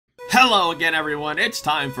Hello again, everyone. It's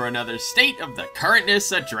time for another State of the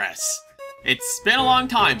Currentness Address. It's been a long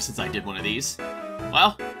time since I did one of these.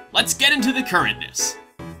 Well, let's get into the currentness.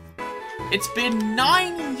 It's been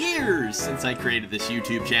 9 years since I created this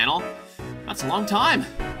YouTube channel. That's a long time.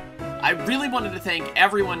 I really wanted to thank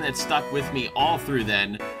everyone that stuck with me all through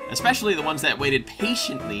then, especially the ones that waited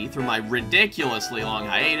patiently through my ridiculously long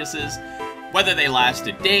hiatuses, whether they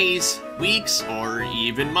lasted days, weeks, or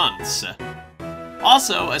even months.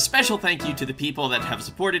 Also, a special thank you to the people that have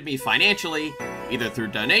supported me financially, either through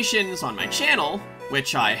donations on my channel,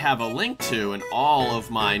 which I have a link to in all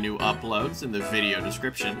of my new uploads in the video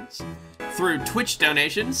descriptions, through Twitch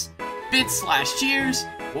donations, bits/cheers,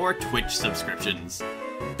 or Twitch subscriptions.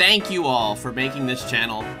 Thank you all for making this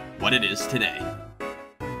channel what it is today.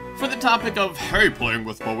 For the topic of, hey, Playing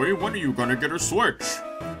with Maui, when are you gonna get a Switch?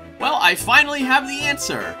 Well, I finally have the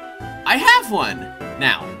answer. I have one!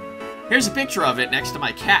 Now, here's a picture of it next to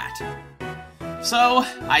my cat. So,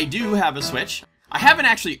 I do have a Switch. I haven't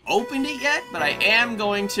actually opened it yet, but I am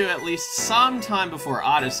going to at least sometime before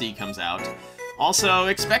Odyssey comes out. Also,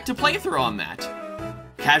 expect a playthrough on that.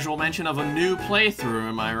 Casual mention of a new playthrough,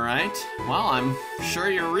 am I right? Well, I'm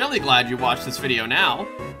sure you're really glad you watched this video now.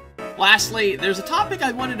 Lastly, there's a topic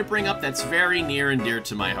I wanted to bring up that's very near and dear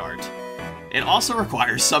to my heart. It also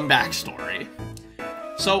requires some backstory.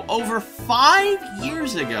 So, over 5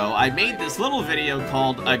 years ago, I made this little video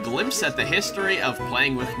called A Glimpse at the History of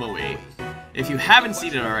Playing with Maui. If you haven't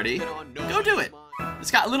seen it already, go do it!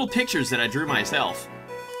 It's got little pictures that I drew myself.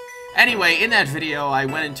 Anyway, in that video, I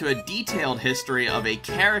went into a detailed history of a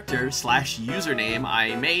character/username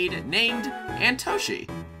I made named Antoshi.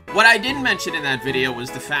 What I didn't mention in that video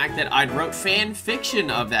was the fact that I'd wrote fan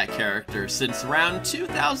fiction of that character since around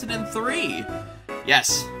 2003.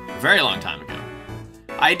 Yes, a very long time ago.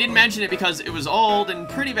 I didn't mention it because it was old and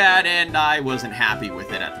pretty bad and I wasn't happy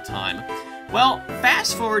with it at the time. Well,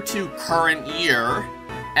 fast forward to current year,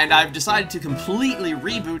 and I've decided to completely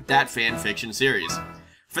reboot that fan fiction series.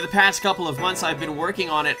 For the past couple of months, I've been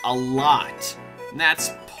working on it a lot, and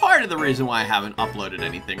that's part of the reason why I haven't uploaded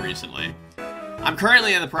anything recently. I'm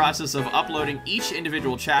currently in the process of uploading each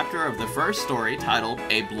individual chapter of the first story titled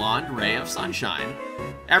A Blonde Ray of Sunshine.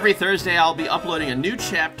 Every Thursday, I'll be uploading a new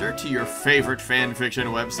chapter to your favorite fanfiction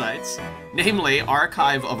websites, namely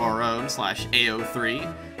Archive of Our Own/AO3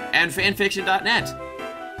 and fanfiction.net.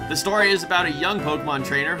 The story is about a young Pokemon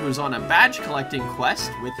trainer who's on a badge-collecting quest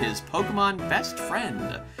with his Pokemon best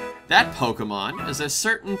friend. That Pokemon is a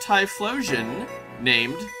certain Typhlosion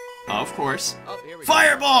named, of course,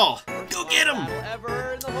 Fireball! Go get him!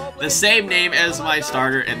 The same name as my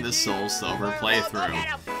starter in the Soul Silver playthrough.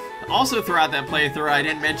 Also throughout that playthrough, I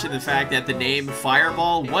didn't mention the fact that the name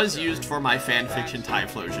Fireball was used for my fanfiction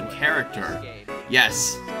Typhlosion character.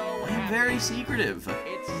 Yes, I'm very secretive.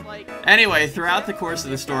 Anyway, throughout the course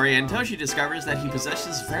of the story, Antoshi discovers that he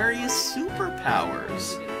possesses various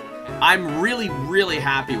superpowers. I'm really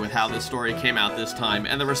happy with how this story came out this time,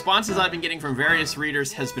 and the responses I've been getting from various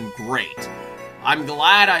readers has been great. I'm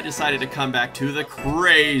glad I decided to come back to the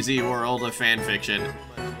crazy world of fanfiction,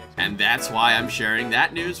 and that's why I'm sharing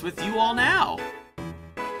that news with you all now.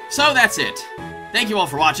 So that's it. Thank you all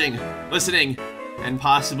for watching, listening, and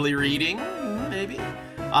possibly reading, maybe?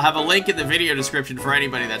 I'll have a link in the video description for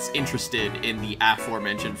anybody that's interested in the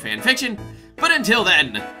aforementioned fanfiction, but until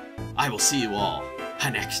then, I will see you all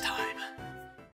next time.